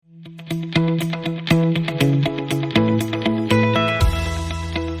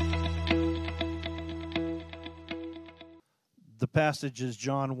passage is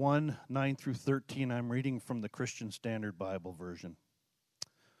John 1, 9 through 13. I'm reading from the Christian Standard Bible version.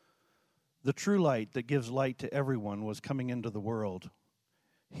 The true light that gives light to everyone was coming into the world.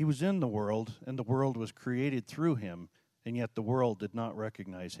 He was in the world, and the world was created through him, and yet the world did not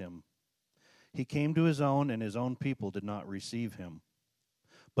recognize him. He came to his own, and his own people did not receive him.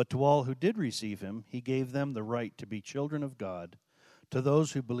 But to all who did receive him, he gave them the right to be children of God, to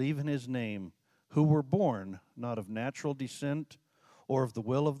those who believe in his name, who were born not of natural descent, or of the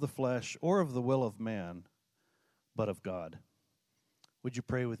will of the flesh, or of the will of man, but of God. Would you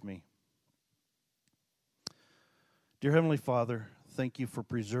pray with me? Dear Heavenly Father, thank you for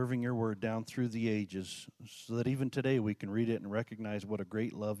preserving your word down through the ages, so that even today we can read it and recognize what a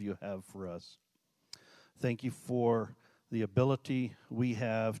great love you have for us. Thank you for the ability we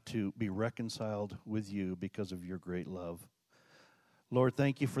have to be reconciled with you because of your great love. Lord,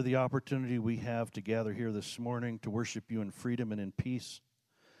 thank you for the opportunity we have to gather here this morning to worship you in freedom and in peace.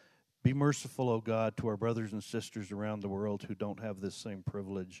 Be merciful, O God, to our brothers and sisters around the world who don't have this same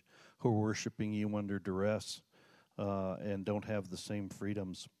privilege, who are worshiping you under duress and don't have the same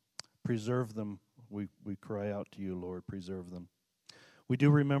freedoms. Preserve them. We cry out to you, Lord. Preserve them. We do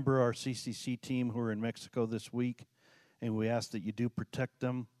remember our CCC team who are in Mexico this week, and we ask that you do protect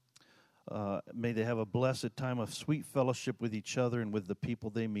them. May they have a blessed time of sweet fellowship with each other and with the people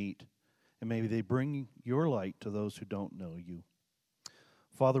they meet. And may they bring your light to those who don't know you.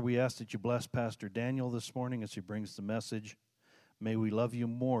 Father, we ask that you bless Pastor Daniel this morning as he brings the message. May we love you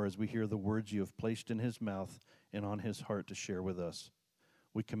more as we hear the words you have placed in his mouth and on his heart to share with us.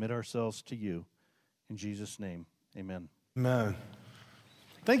 We commit ourselves to you. In Jesus' name, amen. Amen.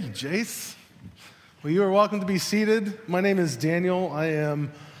 Thank you, Jace. Well, you are welcome to be seated. My name is Daniel. I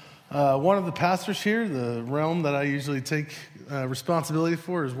am one of the pastors here. The realm that I usually take responsibility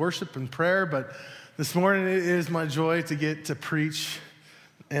for is worship and prayer, but this morning it is my joy to get to preach,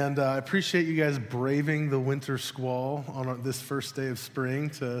 and I appreciate you guys braving the winter squall on this first day of spring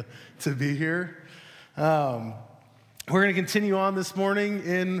to be here. We're going to continue on this morning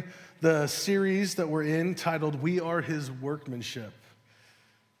in the series that we're in titled We Are His Workmanship.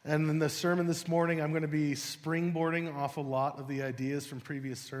 And in the sermon this morning, I'm going to be springboarding off a lot of the ideas from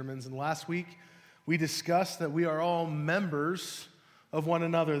previous sermons. And last week, we discussed that we are all members of one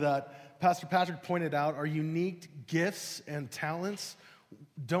another, that Pastor Patrick pointed out our unique gifts and talents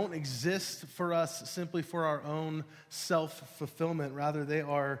don't exist for us simply for our own self-fulfillment. Rather, they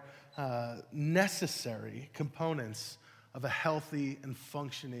are necessary components of a healthy and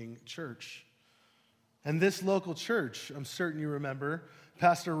functioning church. And this local church, I'm certain you remember,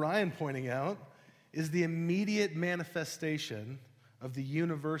 Pastor Ryan pointing out, is the immediate manifestation of the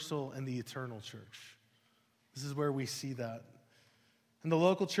universal and the eternal church. This is where we see that. And the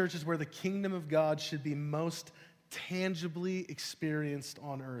local church is where the kingdom of God should be most tangibly experienced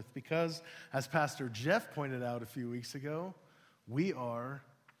on earth. Because, as Pastor Jeff pointed out a few weeks ago, we are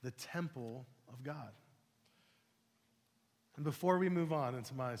the temple of God. And before we move on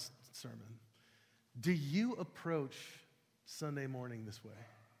into my sermon, do you approach Sunday morning this way?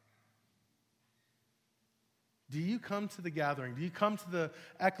 Do you come to the gathering? Do you come to the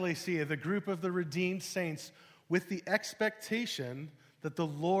ecclesia, the group of the redeemed saints, with the expectation that the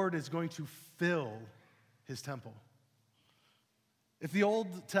Lord is going to fill his temple? If the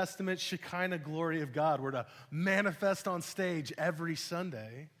Old Testament Shekinah glory of God were to manifest on stage every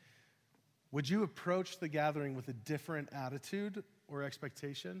Sunday, would you approach the gathering with a different attitude or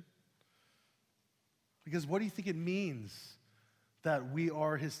expectation? Because what do you think it means that we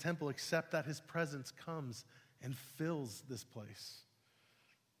are his temple, except that his presence comes and fills this place?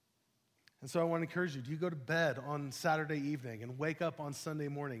 And so I want to encourage you, do you go to bed on Saturday evening and wake up on Sunday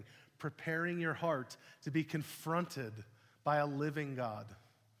morning preparing your heart to be confronted by a living God?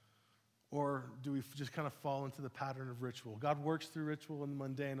 Or do we just kind of fall into the pattern of ritual? God works through ritual and the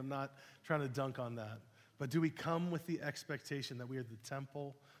mundane. I'm not trying to dunk on that. But do we come with the expectation that we are the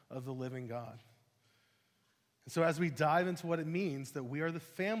temple of the living God? And so as we dive into what it means that we are the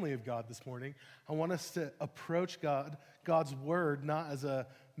family of God this morning, I want us to approach God's word, not as a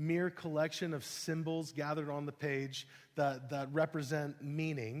mere collection of symbols gathered on the page that represent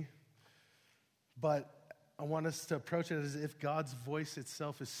meaning, but I want us to approach it as if God's voice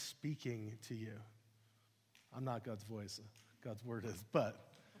itself is speaking to you. I'm not God's voice, God's word is, but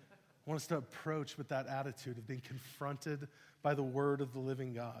I want us to approach with that attitude of being confronted by the word of the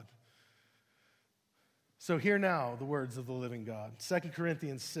living God. So hear now the words of the living God. 2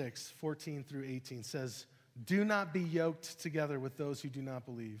 Corinthians 6, 14 through 18 says, "Do not be yoked together with those who do not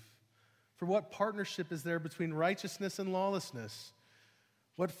believe. For what partnership is there between righteousness and lawlessness?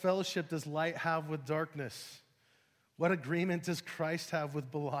 What fellowship does light have with darkness? What agreement does Christ have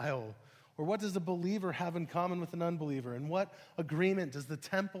with Belial? Or what does a believer have in common with an unbeliever? And what agreement does the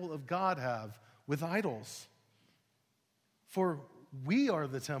temple of God have with idols? For we are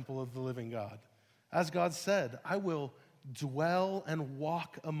the temple of the living God. As God said, I will dwell and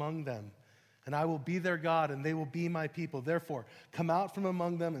walk among them, and I will be their God, and they will be my people. Therefore, come out from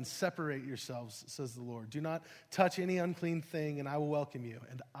among them and separate yourselves, says the Lord. Do not touch any unclean thing, and I will welcome you.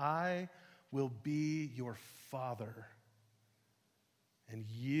 And I will be your Father, and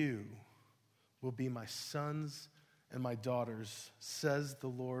you will be my sons and my daughters, says the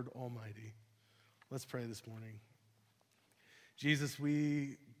Lord Almighty. Let's pray this morning. Jesus,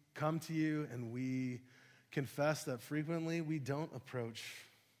 we come to you and we confess that frequently we don't approach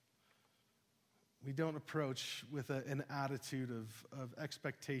with an attitude of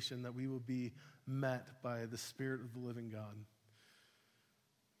expectation that we will be met by the Spirit of the living God.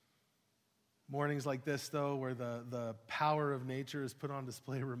 Mornings like this, though, where the power of nature is put on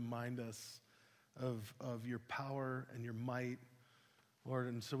display, remind us of your power and your might, Lord.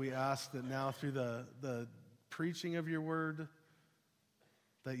 And so we ask that now through the preaching of your word,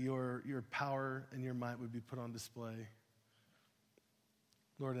 that your power and your might would be put on display.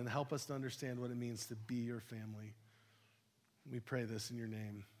 Lord, and help us to understand what it means to be your family. We pray this in your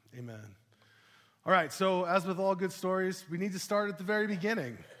name. Amen. All right, so as with all good stories, we need to start at the very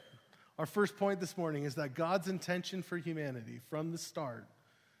beginning. Our first point this morning is that God's intention for humanity from the start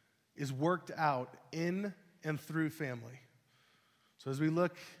is worked out in and through family. So as we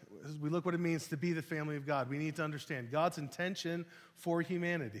look what it means to be the family of God, we need to understand God's intention for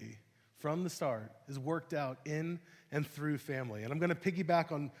humanity from the start is worked out in and through family. And I'm going to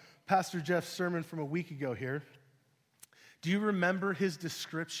piggyback on Pastor Jeff's sermon from a week ago here. Do you remember his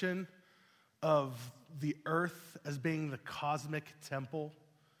description of the earth as being the cosmic temple?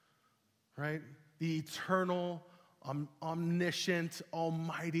 Right? The eternal, omniscient,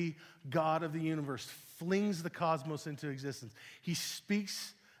 almighty God of the universe flings the cosmos into existence. He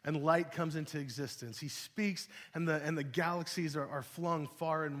speaks and light comes into existence. He speaks and the galaxies are flung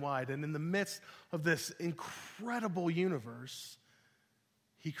far and wide. And in the midst of this incredible universe,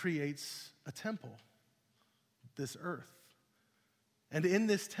 he creates a temple, this earth. And in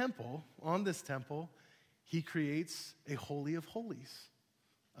this temple, on this temple, he creates a holy of holies,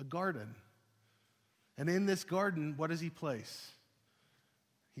 a garden. And in this garden, what does he place?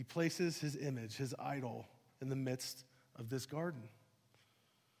 He places his image, his idol, in the midst of this garden.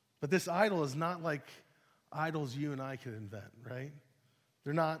 But this idol is not like idols you and I could invent, right?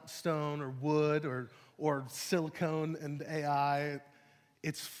 They're not stone or wood or silicone and AI.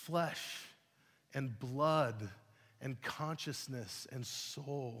 It's flesh and blood and consciousness and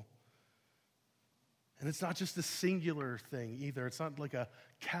soul. And it's not just a singular thing either. It's not like a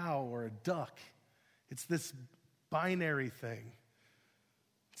cow or a duck. It's this binary thing.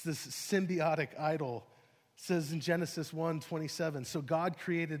 It's this symbiotic idol. It says in Genesis 1:27, so God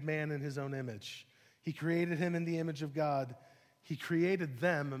created man in his own image. He created him in the image of God. He created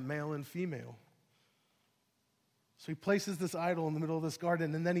them, male and female. So he places this idol in the middle of this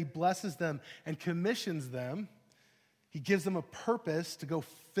garden, and then he blesses them and commissions them. He gives them a purpose to go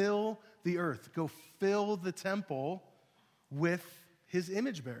fill the earth, go fill the temple with his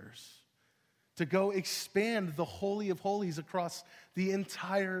image bearers, to go expand the Holy of Holies across the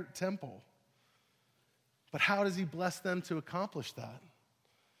entire temple. But how does he bless them to accomplish that?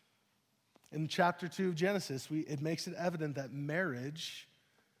 In chapter 2 of Genesis, it makes it evident that marriage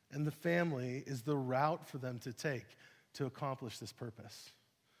and the family is the route for them to take to accomplish this purpose.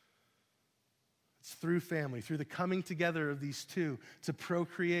 It's through family, through the coming together of these two to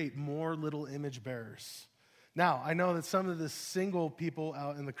procreate more little image bearers. Now, I know that some of the single people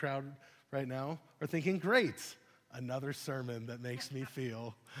out in the crowd right now are thinking, great, another sermon that makes me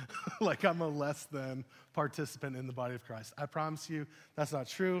feel like I'm a less than participant in the body of Christ. I promise you that's not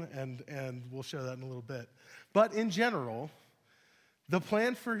true, and we'll show that in a little bit. But in general, the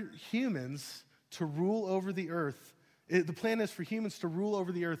plan for humans to rule over the earth, the plan is for humans to rule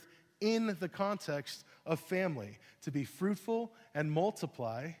over the earth in the context of family, to be fruitful and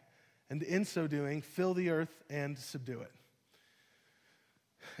multiply, and in so doing, fill the earth and subdue it.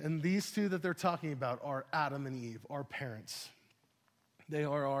 And these two that they're talking about are Adam and Eve, our parents. They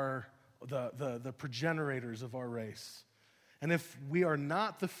are the progenitors of our race. And if we are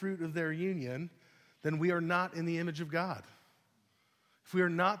not the fruit of their union, then we are not in the image of God. If we are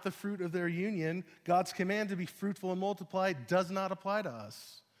not the fruit of their union, God's command to be fruitful and multiply does not apply to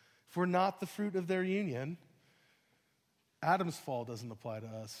us. If we're not the fruit of their union, Adam's fall doesn't apply to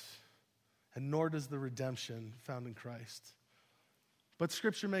us, and nor does the redemption found in Christ. But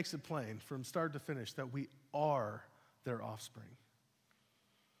Scripture makes it plain from start to finish that we are their offspring.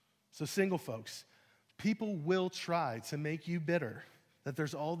 So single folks, people will try to make you bitter that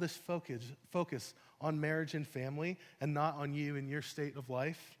there's all this focus on marriage and family and not on you and your state of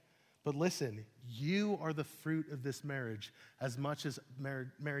life. But listen, you are the fruit of this marriage as much as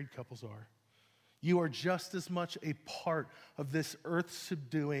married couples are. You are just as much a part of this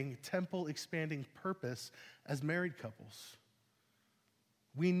earth-subduing, temple-expanding purpose as married couples.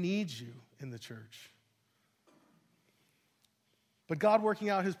 We need you in the church. But God working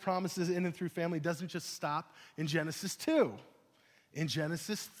out his promises in and through family doesn't just stop in Genesis 2. In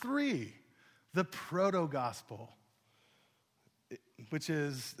Genesis 3, the proto-gospel, which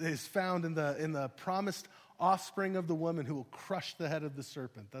is found in the promised offspring of the woman who will crush the head of the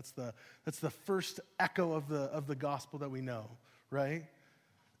serpent. That's the first echo of the gospel that we know, right?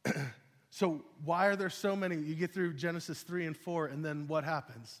 So why are there so many? You get through Genesis 3 and 4, and then what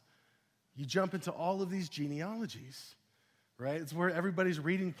happens? You jump into all of these genealogies, right? It's where everybody's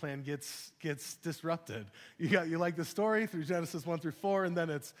reading plan gets disrupted. You like the story through Genesis 1 through 4, and then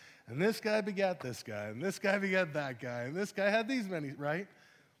it's, and this guy begat this guy, and this guy begat that guy, and this guy had these many, right?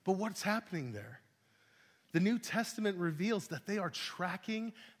 But what's happening there? The New Testament reveals that they are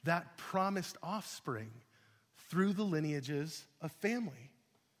tracking that promised offspring through the lineages of family.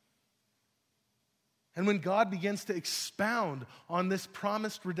 And when God begins to expound on this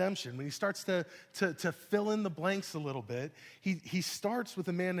promised redemption, when he starts to fill in the blanks a little bit, he starts with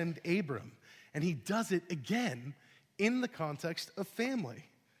a man named Abram, and he does it again in the context of family.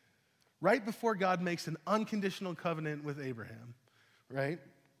 Right before God makes an unconditional covenant with Abraham, right?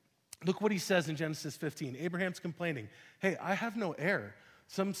 Look what he says in Genesis 15. Abraham's complaining, hey, I have no heir.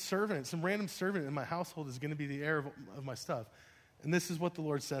 Some random servant in my household is going to be the heir of my stuff. And this is what the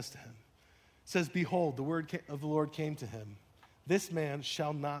Lord says to him. It says, behold, the word of the Lord came to him. This man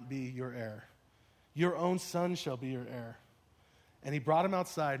shall not be your heir. Your own son shall be your heir. And he brought him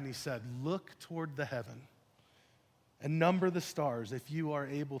outside and he said, look toward the heaven and number the stars if you are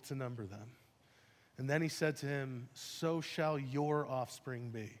able to number them. And then he said to him, so shall your offspring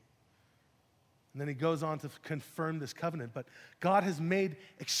be. And then he goes on to confirm this covenant. But God has made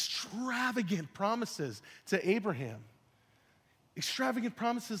extravagant promises to Abraham. Extravagant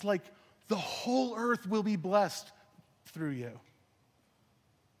promises like the whole earth will be blessed through you.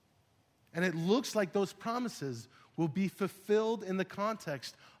 And it looks like those promises will be fulfilled in the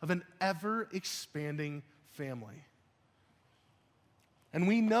context of an ever-expanding family. And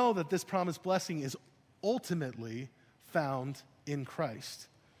we know that this promised blessing is ultimately found in Christ.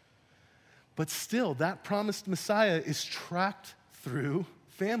 But still, that promised Messiah is tracked through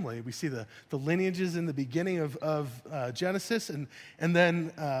family. We see the lineages in the beginning of Genesis, and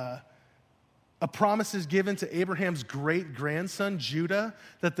then a promise is given to Abraham's great-grandson, Judah,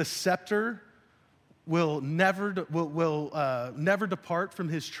 that the scepter will never depart from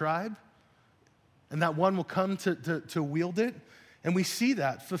his tribe, and that one will come to wield it. And we see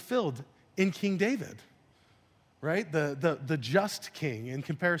that fulfilled in King David. Right? The just king in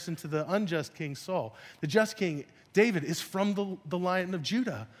comparison to the unjust king Saul. The just king David is from the line of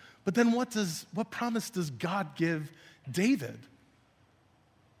Judah. But then what promise does God give David?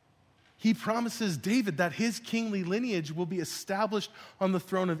 He promises David that his kingly lineage will be established on the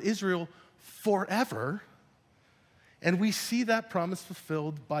throne of Israel forever. And we see that promise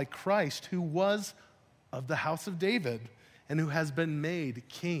fulfilled by Christ, who was of the house of David and who has been made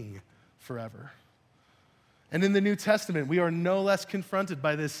king forever. And in the New Testament, we are no less confronted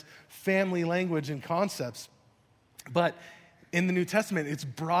by this family language and concepts. But in the New Testament, it's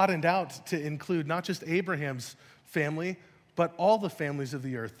broadened out to include not just Abraham's family, but all the families of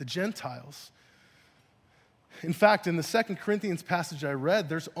the earth, the Gentiles. In fact, in the 2 Corinthians passage I read,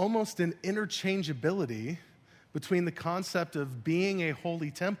 there's almost an interchangeability between the concept of being a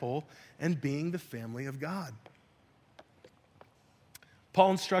holy temple and being the family of God.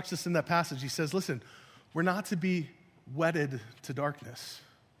 Paul instructs us in that passage. He says, listen, we're not to be wedded to darkness.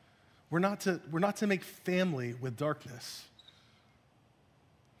 We're not to make family with darkness.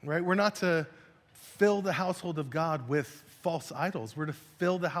 Right? We're not to fill the household of God with false idols. We're to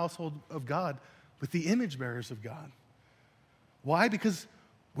fill the household of God with the image bearers of God. Why? Because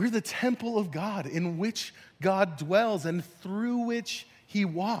we're the temple of God in which God dwells and through which he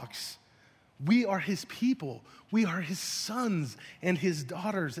walks. We are his people. We are his sons and his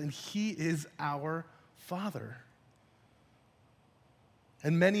daughters, and he is our Father.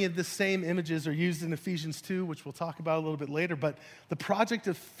 And many of the same images are used in Ephesians 2, which we'll talk about a little bit later. But the project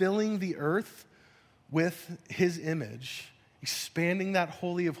of filling the earth with his image, expanding that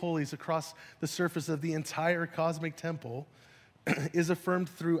Holy of Holies across the surface of the entire cosmic temple, is affirmed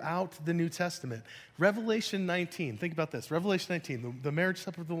throughout the New Testament. Revelation 19, think about this. Revelation 19, the marriage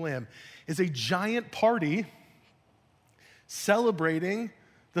supper of the Lamb, is a giant party celebrating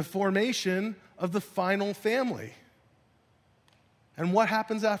the formation of the final family. And what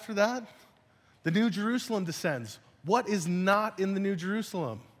happens after that? The New Jerusalem descends. What is not in the New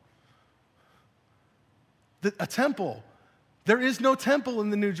Jerusalem? A temple. There is no temple in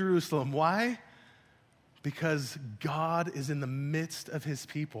the New Jerusalem. Why? Because God is in the midst of his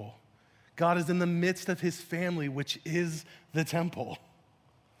people. God is in the midst of his family, which is the temple.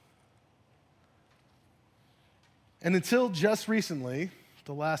 And until just recently,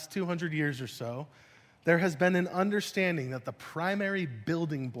 the last 200 years or so, there has been an understanding that the primary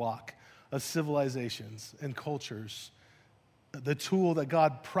building block of civilizations and cultures, the tool that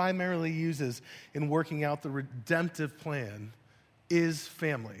God primarily uses in working out the redemptive plan, is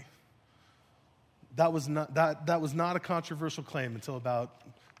family. That was not a controversial claim until about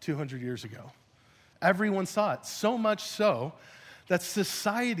 200 years ago. Everyone saw it, so much so that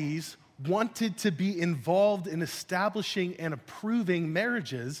societies wanted to be involved in establishing and approving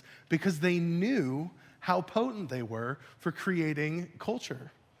marriages because they knew how potent they were for creating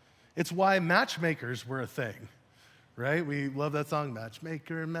culture. It's why matchmakers were a thing, right? We love that song,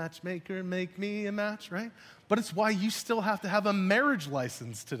 Matchmaker, Matchmaker, Make Me a Match, right? But it's why you still have to have a marriage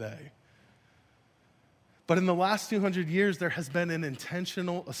license today. But in the last 200 years, there has been an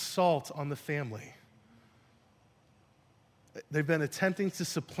intentional assault on the family. They've been attempting to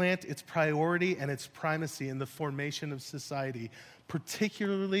supplant its priority and its primacy in the formation of society,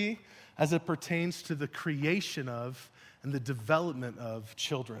 particularly as it pertains to the creation of and the development of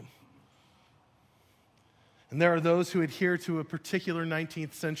children. And there are those who adhere to a particular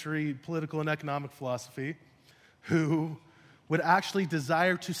 19th century political and economic philosophy who would actually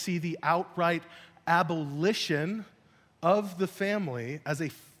desire to see the outright abolition of the family as a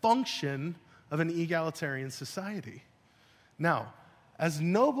function of an egalitarian society. Now, as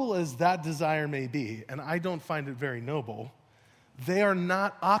noble as that desire may be, and I don't find it very noble, they are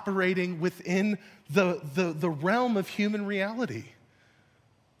not operating within the realm of human reality.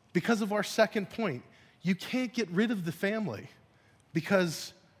 Because of our second point, you can't get rid of the family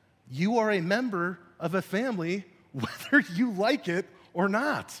because you are a member of a family whether you like it or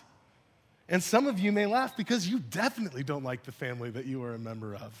not. And some of you may laugh because you definitely don't like the family that you are a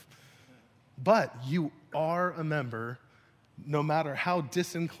member of. But you are a member no matter how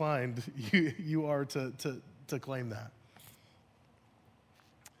disinclined you are to claim that.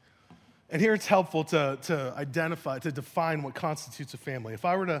 And here it's helpful to identify, to define what constitutes a family. If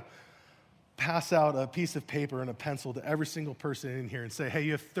I were to pass out a piece of paper and a pencil to every single person in here and say, hey,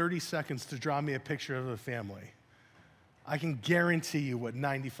 you have 30 seconds to draw me a picture of a family, I can guarantee you what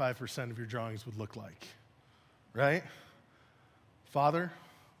 95% of your drawings would look like, right? Father,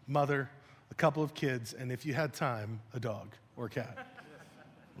 mother, a couple of kids, and if you had time, a dog or cat,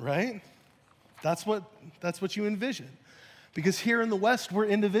 right? That's what you envision. Because here in the West, we're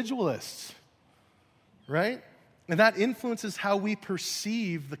individualists, right? And that influences how we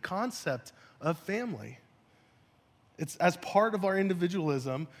perceive the concept of family. It's as part of our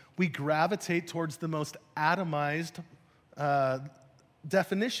individualism, we gravitate towards the most atomized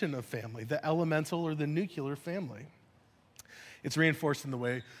definition of family, the elemental or the nuclear family. It's reinforced in the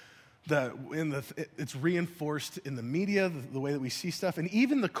way that it's reinforced in the media, the way that we see stuff, and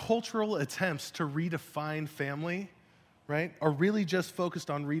even the cultural attempts to redefine family, right, are really just focused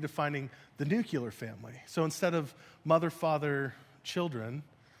on redefining the nuclear family. So instead of mother, father, children,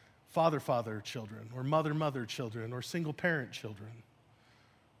 father, father, children, or mother, mother, children, or single parent children,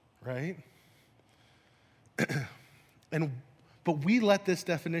 right? But we let this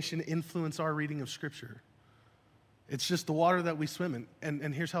definition influence our reading of Scripture. It's just the water that we swim in.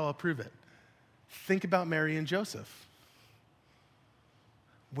 And here's how I'll prove it. Think about Mary and Joseph.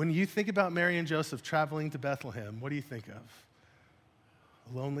 When you think about Mary and Joseph traveling to Bethlehem, what do you think of?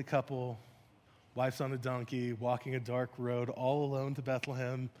 A lonely couple, wife's on a donkey, walking a dark road, all alone to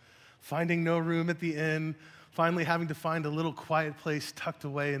Bethlehem, finding no room at the inn, finally having to find a little quiet place tucked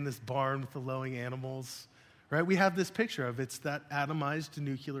away in this barn with the lowing animals. Right? We have this picture of it's that atomized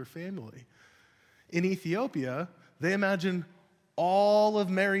nuclear family. In Ethiopia, they imagine all of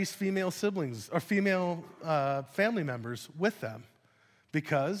Mary's female siblings or female family members with them.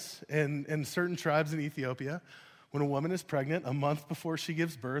 Because in certain tribes in Ethiopia, when a woman is pregnant, a month before she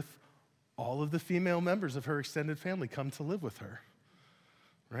gives birth, all of the female members of her extended family come to live with her.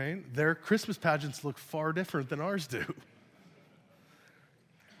 Right? Their Christmas pageants look far different than ours do.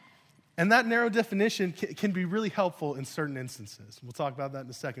 And that narrow definition can be really helpful in certain instances. We'll talk about that in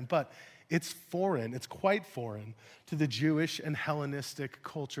a second. But it's foreign, it's quite foreign to the Jewish and Hellenistic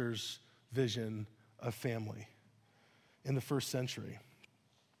culture's vision of family in the first century.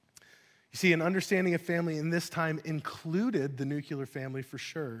 You see, an understanding of family in this time included the nuclear family for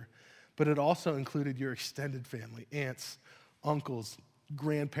sure, but it also included your extended family, aunts, uncles,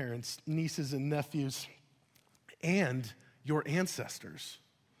 grandparents, nieces and nephews, and your ancestors.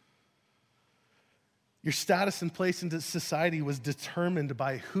 Your status and place in society was determined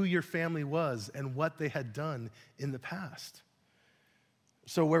by who your family was and what they had done in the past.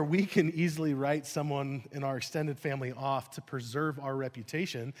 So where we can easily write someone in our extended family off to preserve our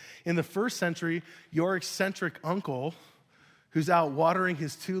reputation, in the first century, your eccentric uncle who's out watering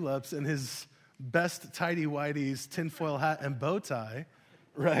his tulips in his best tighty-whities, tinfoil hat, and bow tie,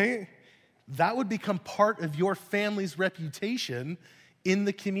 right? That would become part of your family's reputation in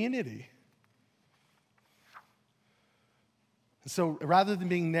the community. So rather than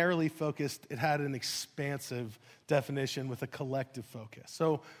being narrowly focused, it had an expansive definition with a collective focus.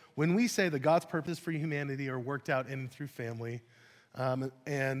 So when we say that God's purpose for humanity are worked out in and through family,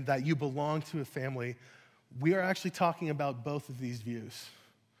 and that you belong to a family, we are actually talking about both of these views.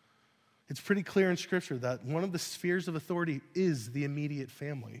 It's pretty clear in Scripture that one of the spheres of authority is the immediate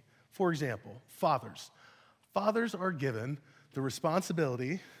family. For example, fathers. Fathers are given the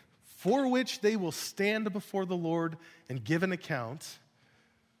responsibility for which they will stand before the Lord and give an account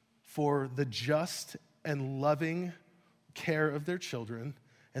for the just and loving care of their children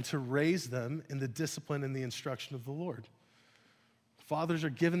and to raise them in the discipline and the instruction of the Lord. Fathers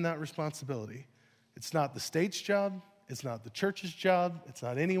are given that responsibility. It's not the state's job. It's not the church's job. It's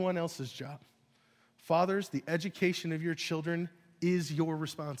not anyone else's job. Fathers, the education of your children is your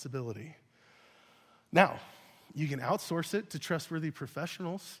responsibility. Now, you can outsource it to trustworthy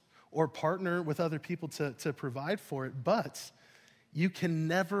professionals or partner with other people to provide for it, but you can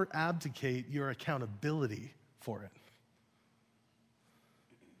never abdicate your accountability for it.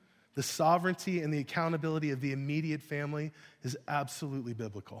 The sovereignty and the accountability of the immediate family is absolutely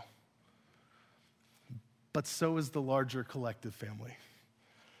biblical. But so is the larger collective family.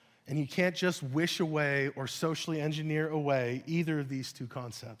 And you can't just wish away or socially engineer away either of these two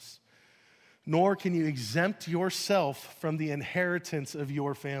concepts. Nor can you exempt yourself from the inheritance of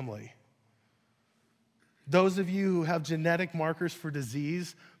your family. Those of you who have genetic markers for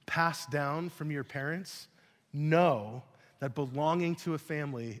disease passed down from your parents know that belonging to a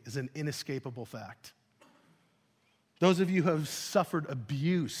family is an inescapable fact. Those of you who have suffered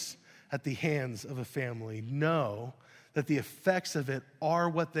abuse at the hands of a family know that the effects of it are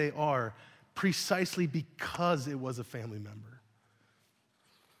what they are precisely because it was a family member.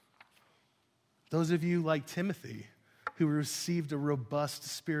 Those of you like Timothy, who received a robust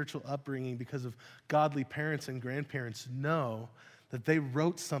spiritual upbringing because of godly parents and grandparents, know that they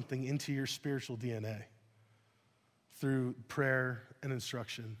wrote something into your spiritual DNA through prayer and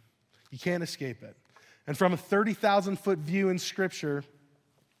instruction. You can't escape it. And from a 30,000-foot view in Scripture,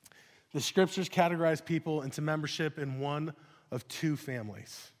 the Scriptures categorize people into membership in one of two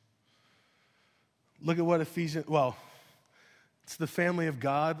families. Look at what it's the family of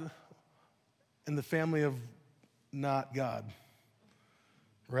God and the family of not God,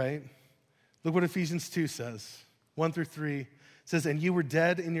 right? Look what Ephesians 2 says, 1-3. It says, "And you were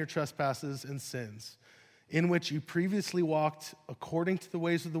dead in your trespasses and sins, in which you previously walked according to the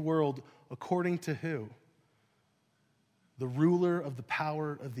ways of the world," according to who? The ruler of the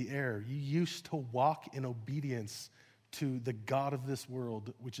power of the air. You used to walk in obedience to the god of this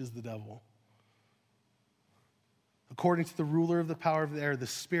world, which is the devil. According to the ruler of the power of the air, the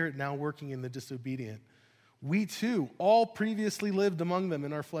spirit now working in the disobedient. We too all previously lived among them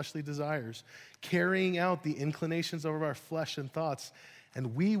in our fleshly desires, carrying out the inclinations of our flesh and thoughts,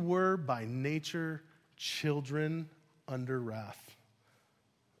 and we were by nature children under wrath,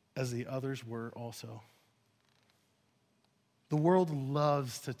 as the others were also. The world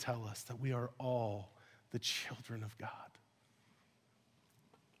loves to tell us that we are all the children of God.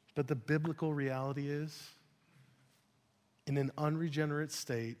 But the biblical reality is, in an unregenerate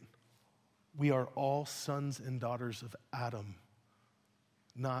state, we are all sons and daughters of Adam,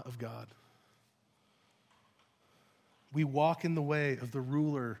 not of God. We walk in the way of the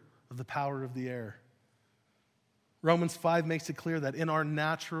ruler of the power of the air. Romans 5 makes it clear that in our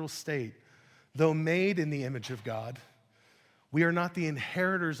natural state, though made in the image of God, we are not the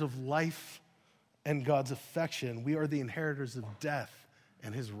inheritors of life and God's affection. We are the inheritors of death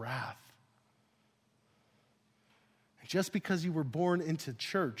and his wrath. Just because you were born into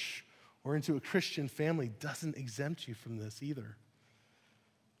church or into a Christian family doesn't exempt you from this either.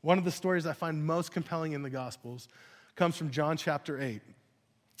 One of the stories I find most compelling in the Gospels comes from John chapter 8.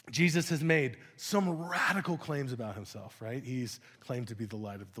 Jesus has made some radical claims about himself, right? He's claimed to be the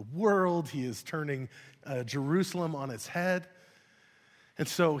light of the world. He is turning Jerusalem on its head. And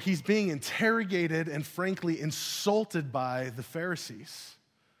so he's being interrogated and frankly insulted by the Pharisees,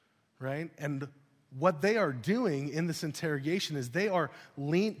 right? And what they are doing in this interrogation is they are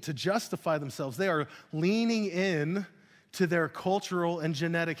to justify themselves. They are leaning in to their cultural and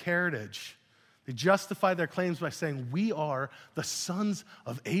genetic heritage. They justify their claims by saying, we are the sons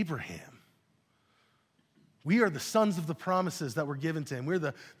of Abraham. We are the sons of the promises that were given to him. We're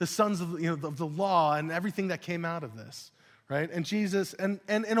the sons of, of the law and everything that came out of this, right? And Jesus, and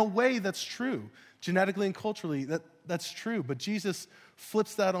in a way that's true, genetically and culturally, that's true. But Jesus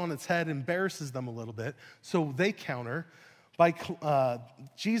flips that on its head, embarrasses them a little bit. So they counter by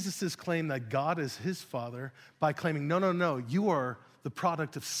Jesus' claim that God is his father by claiming, no, you are the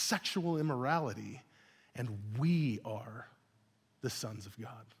product of sexual immorality, and we are the sons of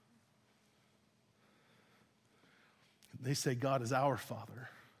God. They say God is our father.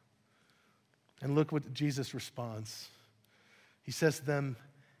 And look what Jesus responds. He says to them,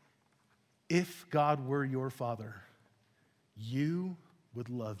 if God were your father, you would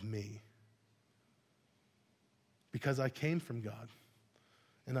love me, because I came from God,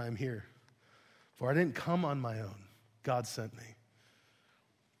 and I am here. For I didn't come on my own. God sent me.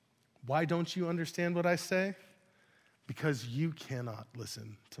 Why don't you understand what I say? Because you cannot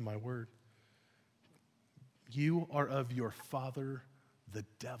listen to my word. You are of your father, the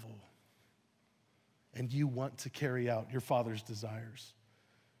devil, and you want to carry out your father's desires.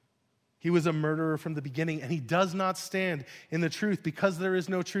 He was a murderer from the beginning, and he does not stand in the truth because there is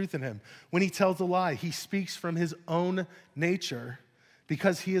no truth in him. When he tells a lie, he speaks from his own nature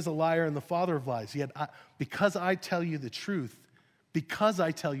because he is a liar and the father of lies. Yet, because I tell you the truth,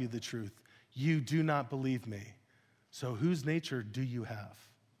 you do not believe me. So whose nature do you have?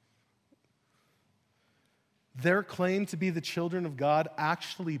 Their claim to be the children of God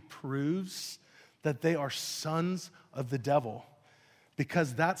actually proves that they are sons of the devil.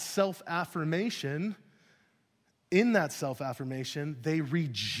 Because that self-affirmation, in that self-affirmation, they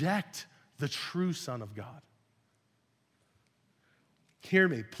reject the true Son of God. Hear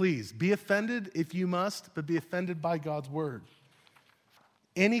me, please. Be offended if you must, but be offended by God's word.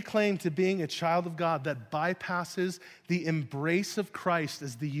 Any claim to being a child of God that bypasses the embrace of Christ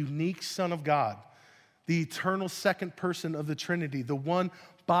as the unique Son of God, the eternal second person of the Trinity, the one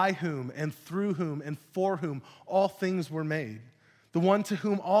by whom and through whom and for whom all things were made, the one to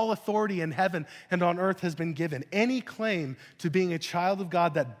whom all authority in heaven and on earth has been given. Any claim to being a child of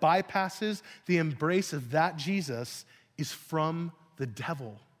God that bypasses the embrace of that Jesus is from the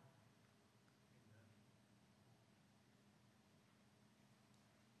devil.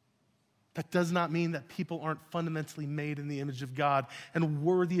 That does not mean that people aren't fundamentally made in the image of God and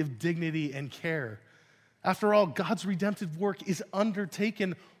worthy of dignity and care. After all, God's redemptive work is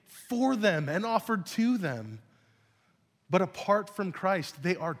undertaken for them and offered to them. But apart from Christ,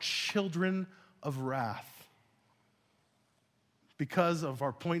 they are children of wrath. Because of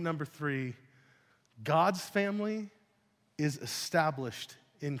our point number 3, God's family is established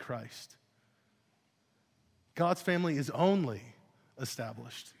in Christ. God's family is only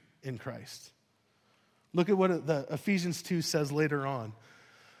established in Christ. Look at what the Ephesians 2 says later on.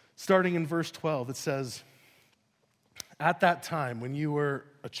 Starting in verse 12, it says, at that time when you were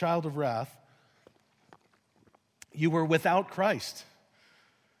a child of wrath, you were without Christ.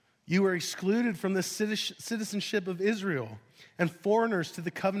 You were excluded from the citizenship of Israel and foreigners to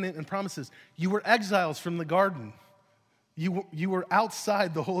the covenant and promises. You were exiles from the garden. You were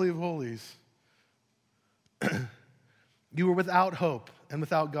outside the Holy of Holies. You were without hope and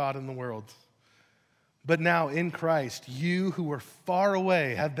without God in the world. But now in Christ, you who were far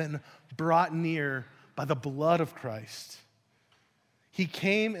away have been brought near by the blood of Christ. He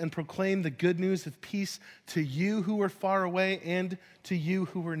came and proclaimed the good news of peace to you who were far away and to you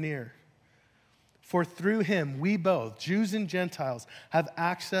who were near. For through him, we both, Jews and Gentiles, have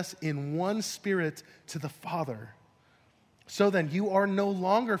access in one spirit to the Father. So then, you are no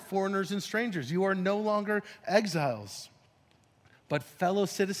longer foreigners and strangers. You are no longer exiles, but fellow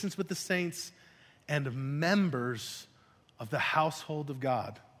citizens with the saints and members of the household of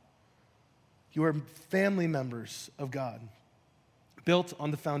God. You are family members of God, built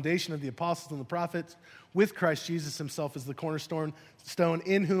on the foundation of the apostles and the prophets, with Christ Jesus himself as the cornerstone,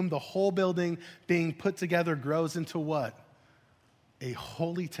 in whom the whole building being put together grows into what? A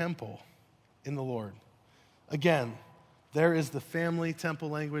holy temple in the Lord. Again, there is the family temple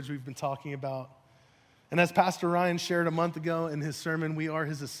language we've been talking about. And as Pastor Ryan shared a month ago in his sermon, We Are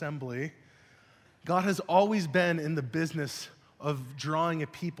His Assembly, God has always been in the business of drawing a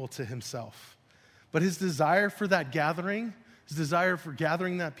people to himself. But his desire for that gathering, his desire for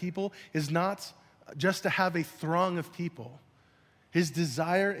gathering that people is not just to have a throng of people. His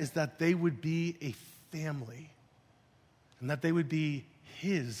desire is that they would be a family and that they would be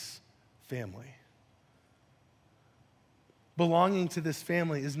his family. Belonging to this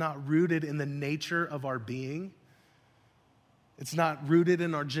family is not rooted in the nature of our being. It's not rooted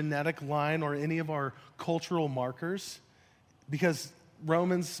in our genetic line or any of our cultural markers, because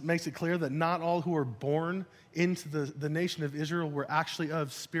Romans makes it clear that not all who are born into the nation of Israel were actually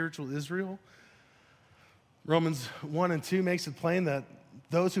of spiritual Israel. Romans 1 and 2 makes it plain that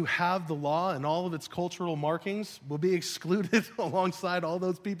those who have the law and all of its cultural markings will be excluded alongside all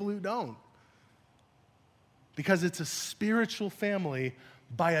those people who don't. Because it's a spiritual family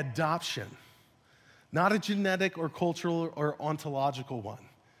by adoption, not a genetic or cultural or ontological one.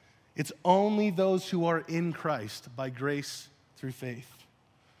 It's only those who are in Christ by grace through faith.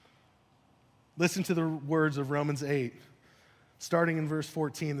 Listen to the words of Romans 8, starting in verse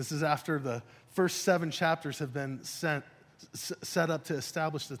 14. This is after the first 7 chapters have been set up to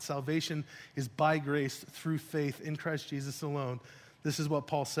establish that salvation is by grace through faith in Christ Jesus alone. This is what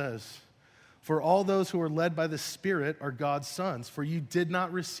Paul says. For all those who are led by the Spirit are God's sons. For you did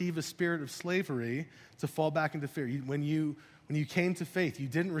not receive a spirit of slavery to fall back into fear. When you came to faith, you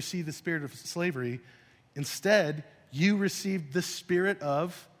didn't receive the spirit of slavery. Instead, you received the spirit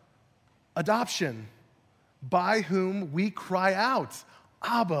of adoption, by whom we cry out,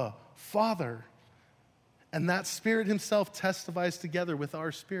 Abba, Father. And that Spirit himself testifies together with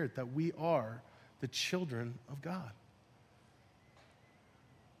our spirit that we are the children of God.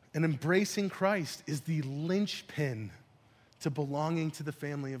 And embracing Christ is the linchpin to belonging to the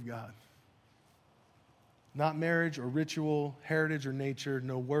family of God. Not marriage or ritual, heritage or nature,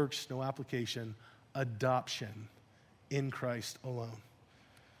 no works, no application, adoption in Christ alone.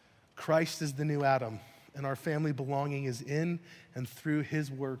 Christ is the new Adam, and our family belonging is in and through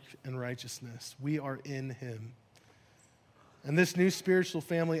his work and righteousness. We are in him. And this new spiritual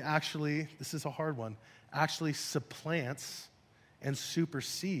family actually, this is a hard one, actually supplants and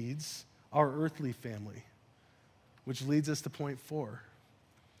supersedes our earthly family, which leads us to point 4.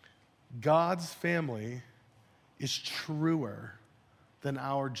 God's family is truer than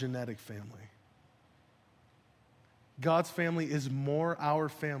our genetic family. God's family is more our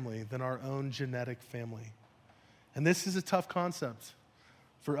family than our own genetic family. And this is a tough concept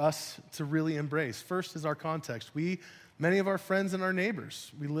for us to really embrace. First is our context. Many of our friends and our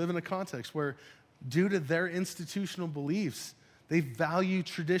neighbors, we live in a context where, due to their institutional beliefs, they value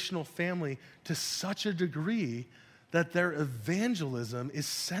traditional family to such a degree that their evangelism is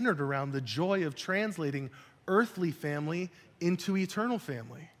centered around the joy of translating earthly family into eternal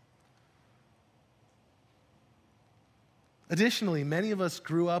family. Additionally, many of us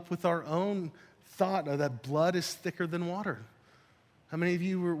grew up with our own thought that blood is thicker than water. How many of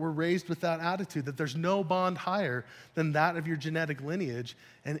you were raised with that attitude that there's no bond higher than that of your genetic lineage,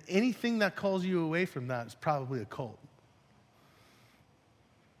 and anything that calls you away from that is probably a cult?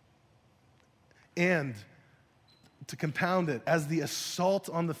 And to compound it, as the assault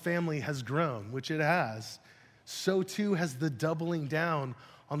on the family has grown, which it has, so too has the doubling down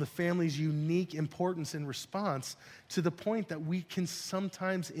on the family's unique importance in response, to the point that we can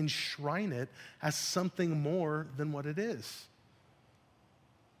sometimes enshrine it as something more than what it is.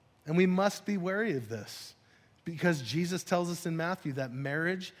 And we must be wary of this, because Jesus tells us in Matthew that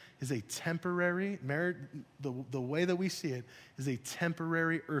marriage is a temporary, the way that we see it, is a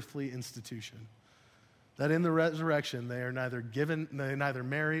temporary earthly institution. That in the resurrection, they neither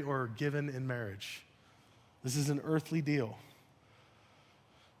marry or are given in marriage. This is an earthly deal.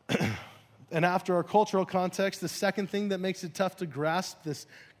 And after our cultural context, the second thing that makes it tough to grasp this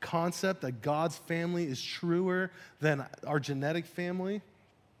concept that God's family is truer than our genetic family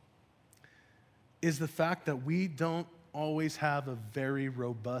is the fact that we don't always have a very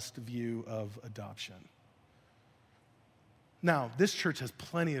robust view of adoption. Now, this church has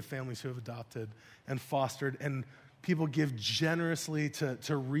plenty of families who have adopted and fostered, and people give generously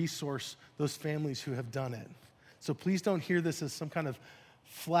to resource those families who have done it. So please don't hear this as some kind of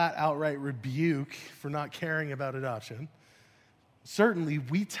flat, outright rebuke for not caring about adoption. Certainly,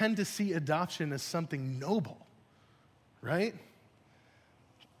 we tend to see adoption as something noble, right?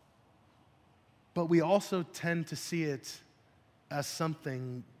 But we also tend to see it as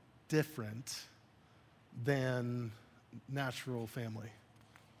something different than natural family,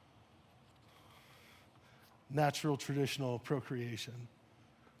 natural traditional procreation.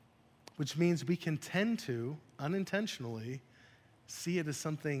 which means we can tend to, unintentionally, see it as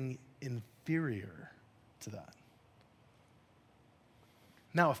something inferior to that.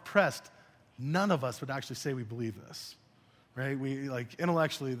 Now, if pressed, none of us would actually say we believe this, right? We, like,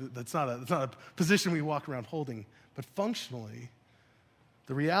 intellectually, that's not a position we walk around holding. But functionally,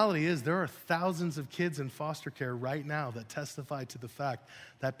 the reality is there are thousands of kids in foster care right now that testify to the fact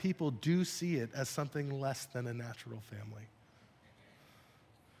that people do see it as something less than a natural family.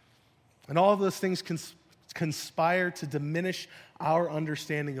 And all of those things conspire to diminish our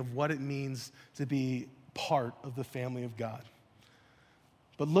understanding of what it means to be part of the family of God.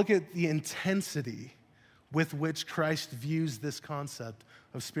 But look at the intensity with which Christ views this concept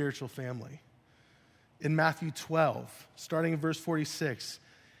of spiritual family. In Matthew 12, starting in verse 46,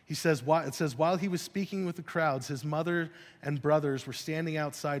 it says, while he was speaking with the crowds, his mother and brothers were standing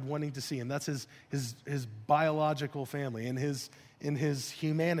outside wanting to see him. That's his biological family. In his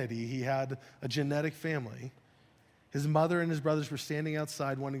humanity, he had a genetic family. His mother and his brothers were standing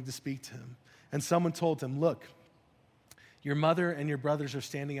outside wanting to speak to him. And someone told him, "Look, your mother and your brothers are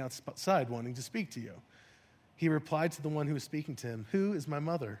standing outside wanting to speak to you." He replied to the one who was speaking to him, "Who is my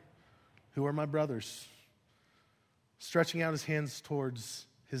mother? Who are my brothers?" Stretching out his hands towards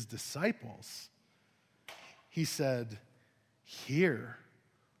his disciples, he said, "Here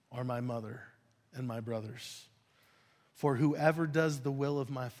are my mother and my brothers. For whoever does the will of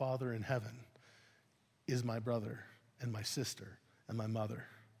my Father in heaven is my brother and my sister and my mother."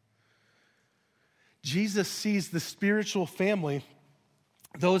 Jesus sees the spiritual family,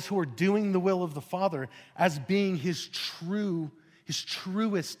 those who are doing the will of the Father, as being his truest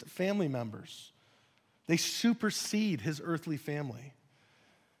family members. They supersede his earthly family.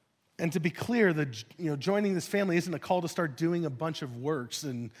 And to be clear, joining this family isn't a call to start doing a bunch of works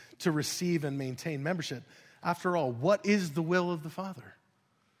and to receive and maintain membership. After all, what is the will of the Father?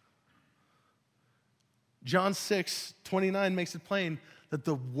 John 6:29 makes it plain that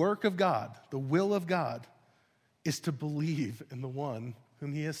the work of God, the will of God, is to believe in the one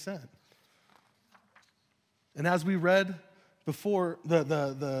whom he has sent. And as we read before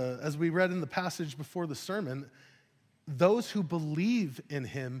as we read in the passage before the sermon, those who believe in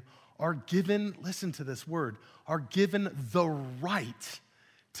him are given, listen to this word, are given the right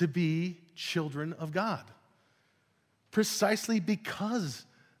to be children of God. Precisely because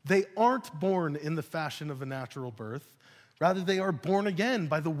they aren't born in the fashion of a natural birth. Rather, they are born again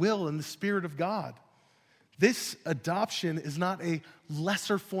by the will and the Spirit of God. This adoption is not a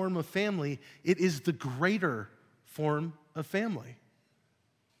lesser form of family. It is the greater form of family.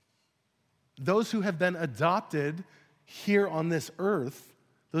 Those who have been adopted here on this earth,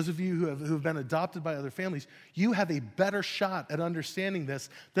 those of you who have been adopted by other families, you have a better shot at understanding this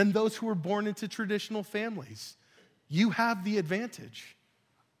than those who were born into traditional families. You have the advantage.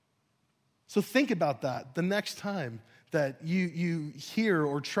 So think about that the next time that you hear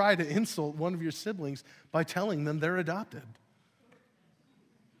or try to insult one of your siblings by telling them they're adopted.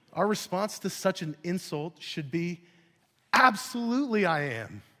 Our response to such an insult should be, absolutely I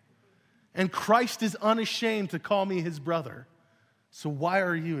am. And Christ is unashamed to call me his brother. So why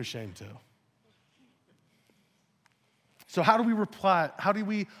are you ashamed to? So how do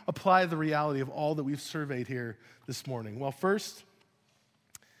we apply the reality of all that we've surveyed here this morning? Well, first,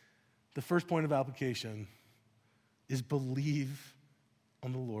 the first point of application is believe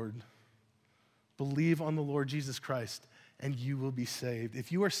on the Lord. Believe on the Lord Jesus Christ, and you will be saved.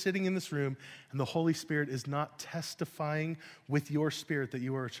 If you are sitting in this room and the Holy Spirit is not testifying with your spirit that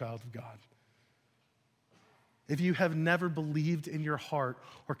you are a child of God, if you have never believed in your heart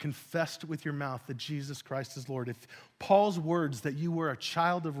or confessed with your mouth that Jesus Christ is Lord, if Paul's words that you were a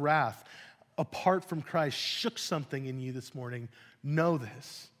child of wrath apart from Christ shook something in you this morning, know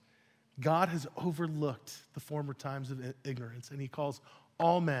this. God has overlooked the former times of ignorance, and he calls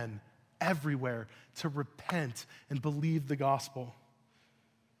all men everywhere to repent and believe the gospel.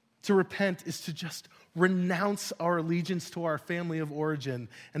 To repent is to just renounce our allegiance to our family of origin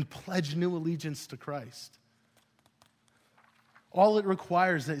and pledge new allegiance to Christ. All it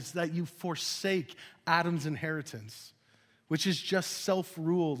requires is that you forsake Adam's inheritance, which is just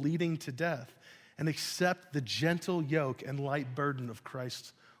self-rule leading to death, and accept the gentle yoke and light burden of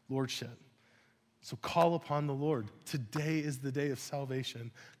Christ's lordship. So call upon the Lord. Today is the day of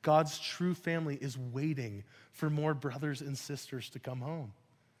salvation. God's true family is waiting for more brothers and sisters to come home.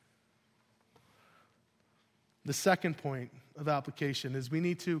 The second point of application is we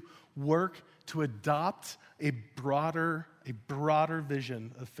need to work to adopt a broader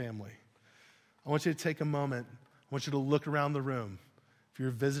vision of family. I want you to take a moment. I want you to look around the room. If you're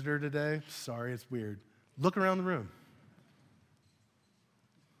a visitor today, sorry, it's weird. Look around the room.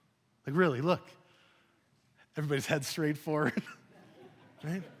 Like really, look. Everybody's head straight forward,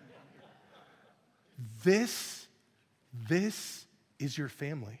 right? This is your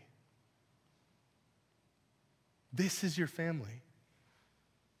family. This is your family.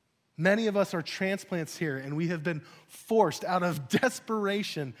 Many of us are transplants here, and we have been forced out of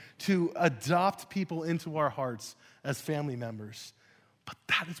desperation to adopt people into our hearts as family members. But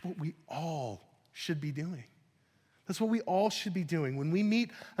that is what we all should be doing. That's what we all should be doing. When we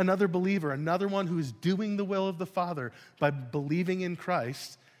meet another believer, another one who is doing the will of the Father by believing in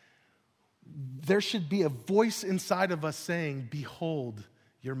Christ, there should be a voice inside of us saying, behold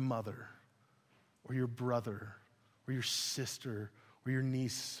your mother or your brother or your sister or your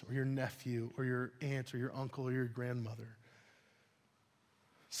niece or your nephew or your aunt or your uncle or your grandmother.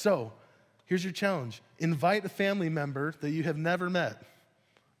 So, here's your challenge. Invite a family member that you have never met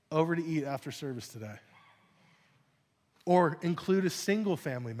over to eat after service today. Or include a single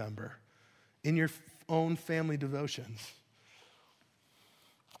family member in your own family devotions.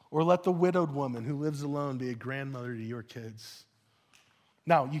 Or let the widowed woman who lives alone be a grandmother to your kids.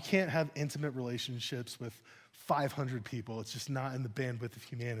 Now, you can't have intimate relationships with 500 people. It's just not in the bandwidth of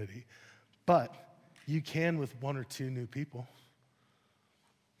humanity. But you can with one or two new people.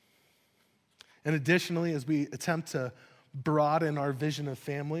 And additionally, as we attempt to broaden our vision of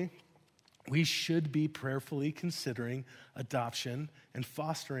family, we should be prayerfully considering adoption and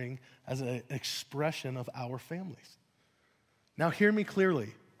fostering as an expression of our families. Now, hear me clearly.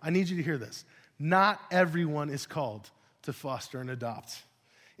 I need you to hear this. Not everyone is called to foster and adopt.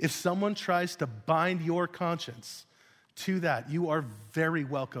 If someone tries to bind your conscience to that, you are very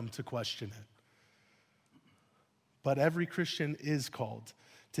welcome to question it. But every Christian is called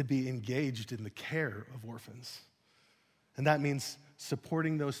to be engaged in the care of orphans. And that means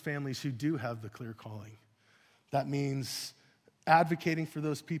supporting those families who do have the clear calling. That means advocating for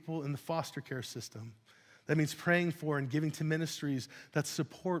those people in the foster care system. That means praying for and giving to ministries that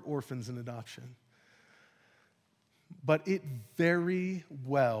support orphans in adoption. But it very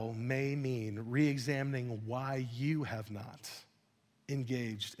well may mean re-examining why you have not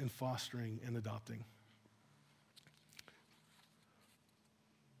engaged in fostering and adopting.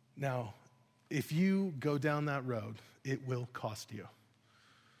 Now, if you go down that road, it will cost you.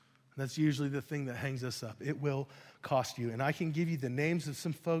 That's usually the thing that hangs us up. It will cost you. And I can give you the names of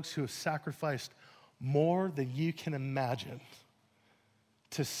some folks who have sacrificed more than you can imagine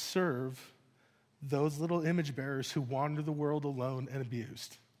to serve those little image bearers who wander the world alone and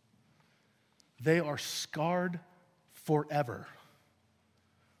abused. They are scarred forever.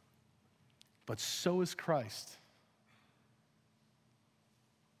 But so is Christ.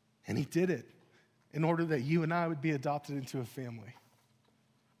 And he did it in order that you and I would be adopted into a family.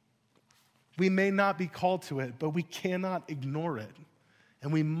 We may not be called to it, but we cannot ignore it.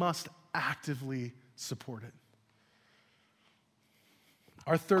 And we must actively support it.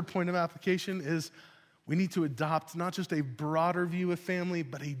 Our third point of application is we need to adopt not just a broader view of family,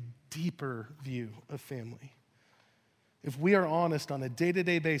 but a deeper view of family. If we are honest on a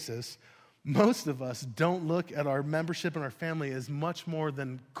day-to-day basis, most of us don't look at our membership in our family as much more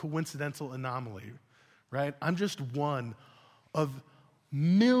than coincidental anomaly, right? I'm just one of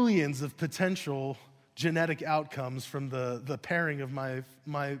millions of potential genetic outcomes from the pairing of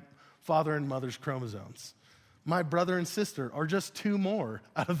my father and mother's chromosomes. My brother and sister are just two more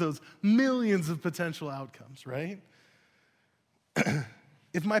out of those millions of potential outcomes, right?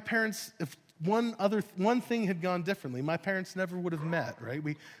 If one thing had gone differently, my parents never would have met, right?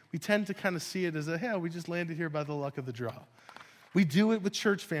 We tend to kind of see it as we just landed here by the luck of the draw. We do it with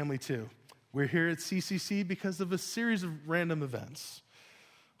church family too. We're here at CCC because of a series of random events.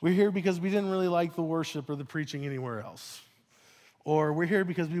 We're here because we didn't really like the worship or the preaching anywhere else. Or we're here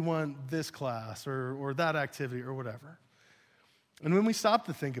because we want this class or that activity or whatever. And when we stop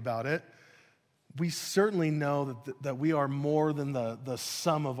to think about it, we certainly know that we are more than the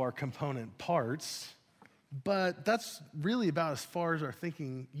sum of our component parts, but that's really about as far as our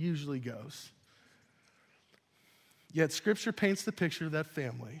thinking usually goes. Yet Scripture paints the picture that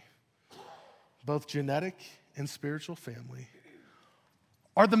family, both genetic and spiritual family,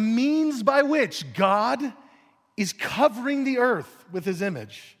 are the means by which God is covering the earth with his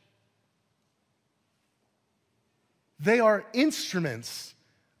image. They are instruments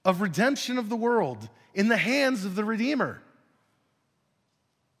of redemption of the world in the hands of the Redeemer.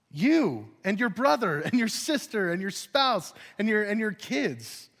 You and your brother and your sister and your spouse and your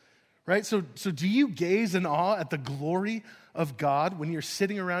kids, right? So do you gaze in awe at the glory of God when you're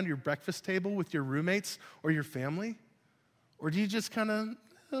sitting around your breakfast table with your roommates or your family? Or do you just kind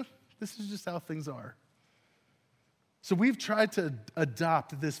of, this is just how things are? So we've tried to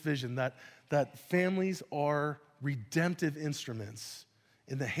adopt this vision that families are redemptive instruments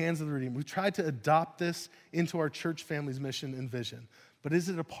in the hands of the redeemed. We've tried to adopt this into our church family's mission and vision. But is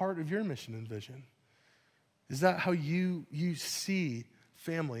it a part of your mission and vision? Is that how you see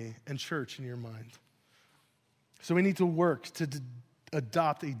family and church in your mind? So we need to work to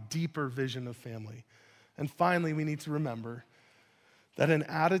adopt a deeper vision of family. And finally, we need to remember that an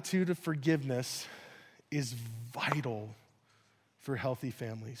attitude of forgiveness is vital for healthy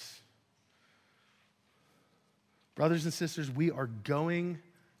families. Brothers and sisters, we are going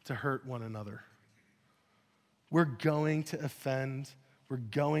to hurt one another. We're going to offend. We're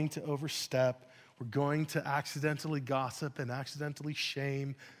going to overstep. We're going to accidentally gossip and accidentally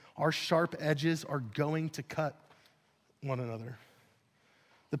shame. Our sharp edges are going to cut one another.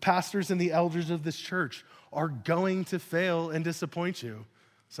 The pastors and the elders of this church are going to fail and disappoint you.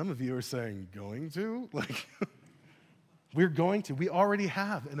 Some of you are saying, going to? Like, we're going to. We already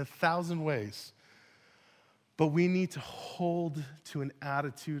have in 1,000 ways. But we need to hold to an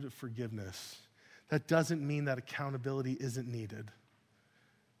attitude of forgiveness. That doesn't mean that accountability isn't needed.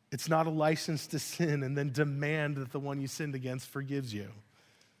 It's not a license to sin and then demand that the one you sinned against forgives you.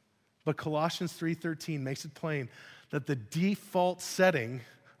 But Colossians 3:13 makes it plain that the default setting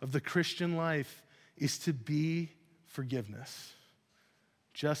of the Christian life is to be forgiveness,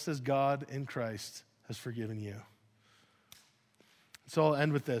 just as God in Christ has forgiven you. So I'll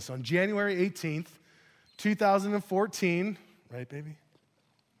end with this. On January 18th, 2014, right, baby?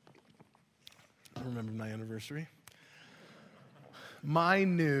 I remember my anniversary. My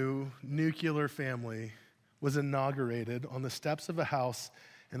new nuclear family was inaugurated on the steps of a house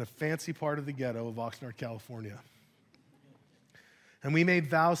in a fancy part of the ghetto of Oxnard, California. And we made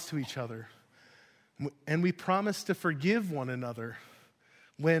vows to each other. And we promised to forgive one another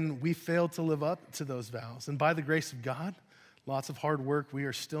when we failed to live up to those vows. And by the grace of God, lots of hard work, we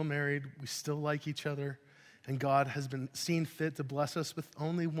are still married, we still like each other, and God has been seen fit to bless us with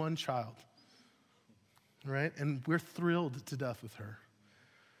only one child. Right? And we're thrilled to death with her.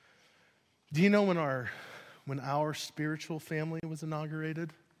 Do you know when our spiritual family was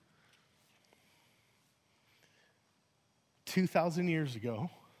inaugurated? 2,000 years ago,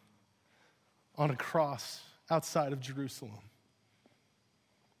 on a cross outside of Jerusalem.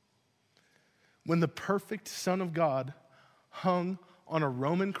 When the perfect Son of God hung on a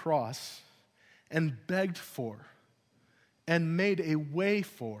Roman cross and begged for and made a way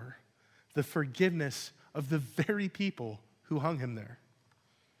for the forgiveness of the very people who hung him there.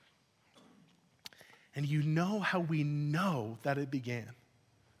 And you know how we know that it began?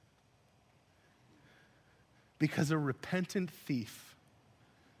 Because a repentant thief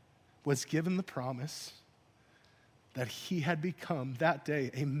was given the promise that he had become that day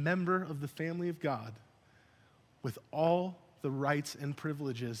a member of the family of God with all the rights and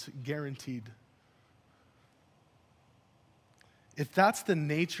privileges guaranteed. If that's the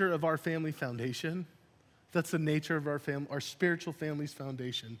nature of our family foundation, that's the nature of our spiritual family's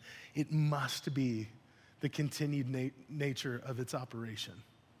foundation, it must be the continued nature of its operation.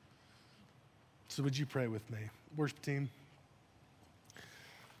 So would you pray with me? Worship team.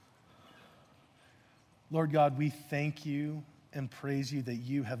 Lord God, we thank you and praise you that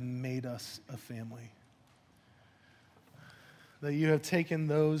you have made us a family. That you have taken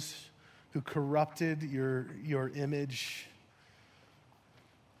those who corrupted your image,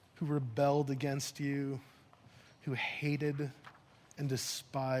 who rebelled against you, who hated and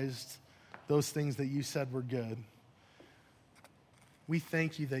despised those things that you said were good. We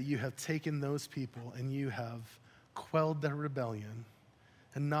thank you that you have taken those people and you have quelled their rebellion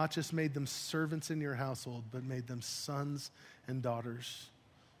and not just made them servants in your household, but made them sons and daughters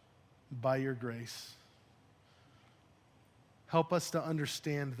by your grace. Help us to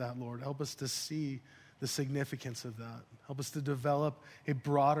understand that, Lord. Help us to see the significance of that. Help us to develop a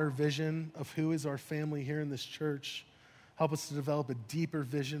broader vision of who is our family here in this church. Help us to develop a deeper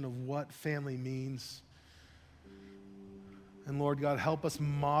vision of what family means. And Lord God, help us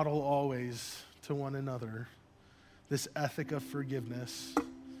model always to one another this ethic of forgiveness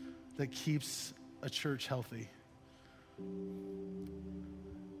that keeps a church healthy.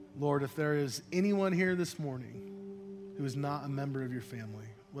 Lord, if there is anyone here this morning who is not a member of your family,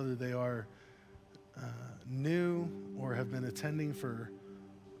 whether they are new or have been attending for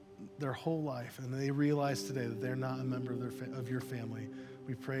their whole life, and they realize today that they're not a member of your family,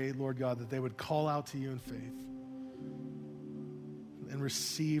 we pray, Lord God, that they would call out to you in faith and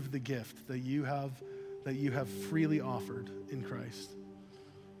receive the gift that you have freely offered in Christ.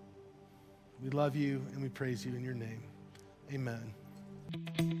 We love you and we praise you in your name. Amen.